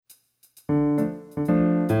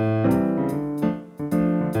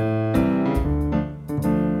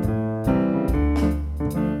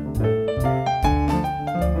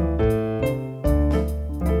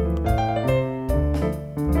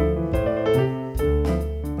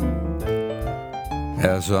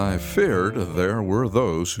As I feared, there were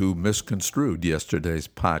those who misconstrued yesterday's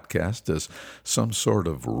podcast as some sort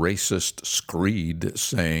of racist screed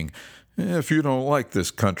saying, if you don't like this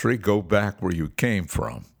country, go back where you came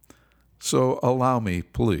from. So allow me,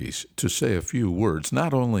 please, to say a few words,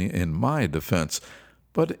 not only in my defense,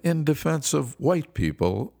 but in defense of white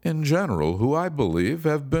people in general, who I believe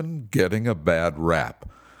have been getting a bad rap.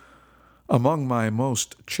 Among my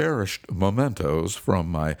most cherished mementos from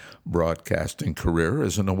my broadcasting career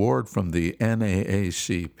is an award from the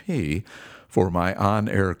NAACP for my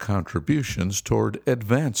on-air contributions toward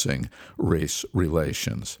advancing race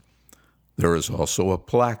relations. There is also a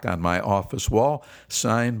plaque on my office wall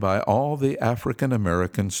signed by all the African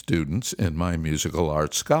American students in my musical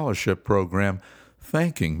arts scholarship program,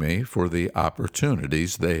 thanking me for the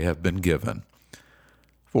opportunities they have been given.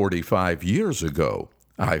 45 years ago,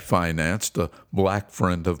 I financed a black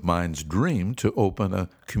friend of mine's dream to open a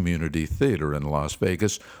community theater in Las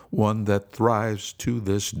Vegas, one that thrives to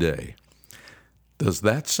this day. Does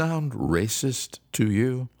that sound racist to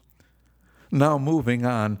you? Now, moving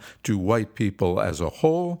on to white people as a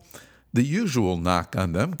whole, the usual knock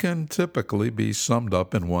on them can typically be summed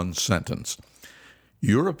up in one sentence.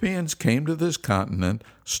 Europeans came to this continent,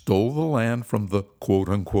 stole the land from the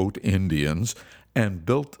quote-unquote Indians, and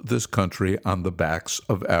built this country on the backs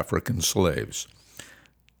of African slaves.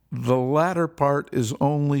 The latter part is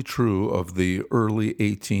only true of the early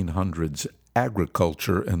 1800s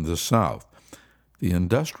agriculture in the South. The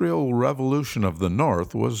Industrial Revolution of the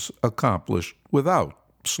North was accomplished without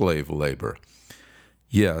slave labor.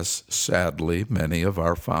 Yes, sadly, many of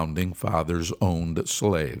our founding fathers owned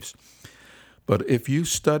slaves. But if you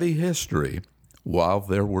study history, while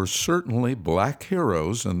there were certainly black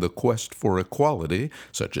heroes in the quest for equality,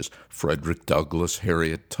 such as Frederick Douglass,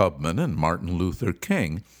 Harriet Tubman, and Martin Luther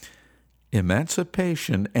King,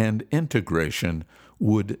 emancipation and integration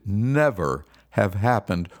would never have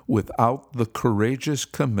happened without the courageous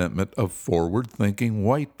commitment of forward-thinking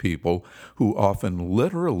white people who often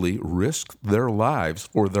literally risked their lives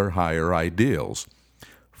for their higher ideals.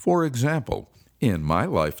 For example, in my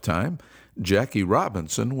lifetime, Jackie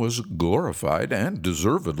Robinson was glorified, and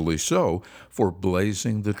deservedly so, for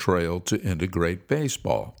blazing the trail to integrate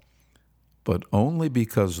baseball. But only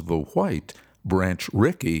because the white Branch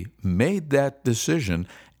Rickey made that decision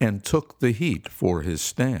and took the heat for his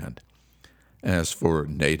stand. As for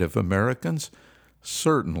Native Americans,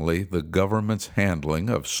 certainly the government's handling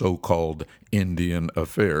of so-called Indian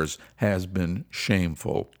affairs has been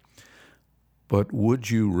shameful. But would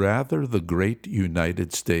you rather the great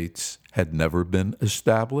United States had never been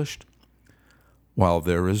established? While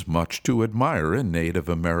there is much to admire in Native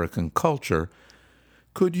American culture,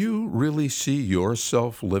 could you really see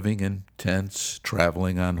yourself living in tents,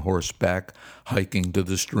 traveling on horseback, hiking to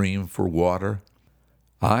the stream for water?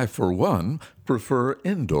 I, for one, prefer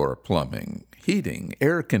indoor plumbing, heating,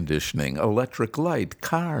 air conditioning, electric light,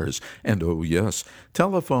 cars, and, oh yes,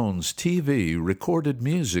 telephones, TV, recorded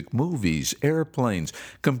music, movies, airplanes,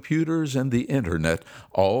 computers, and the Internet,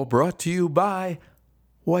 all brought to you by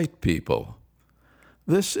white people.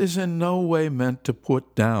 This is in no way meant to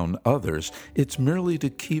put down others. It's merely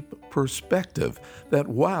to keep perspective that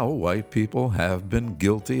while white people have been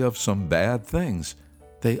guilty of some bad things,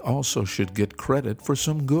 they also should get credit for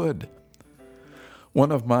some good.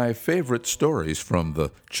 One of my favorite stories from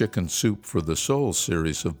the Chicken Soup for the Soul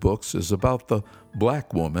series of books is about the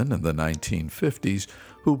black woman in the 1950s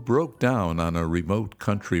who broke down on a remote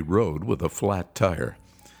country road with a flat tire.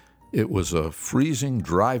 It was a freezing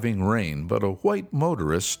driving rain, but a white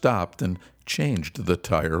motorist stopped and changed the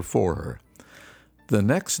tire for her. The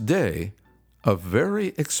next day, a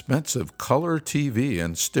very expensive color TV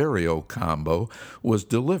and stereo combo was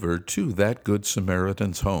delivered to that Good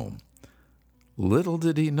Samaritan's home. Little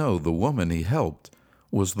did he know the woman he helped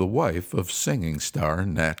was the wife of singing star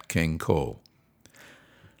Nat King Cole.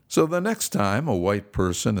 So the next time a white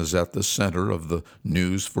person is at the center of the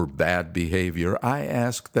news for bad behavior, I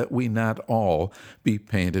ask that we not all be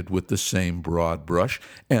painted with the same broad brush,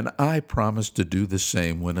 and I promise to do the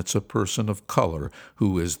same when it's a person of color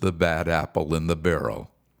who is the bad apple in the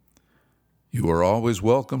barrel. You are always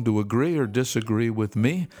welcome to agree or disagree with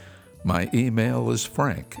me. My email is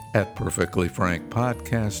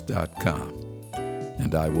frank@perfectlyfrankpodcast.com.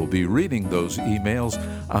 And I will be reading those emails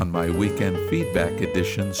on my weekend feedback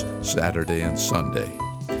editions Saturday and Sunday.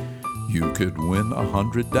 You could win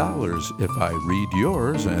 $100 if I read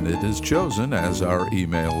yours and it is chosen as our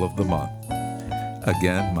email of the month.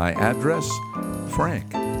 Again, my address,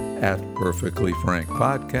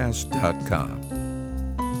 frank@perfectlyfrankpodcast.com.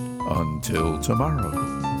 Until tomorrow.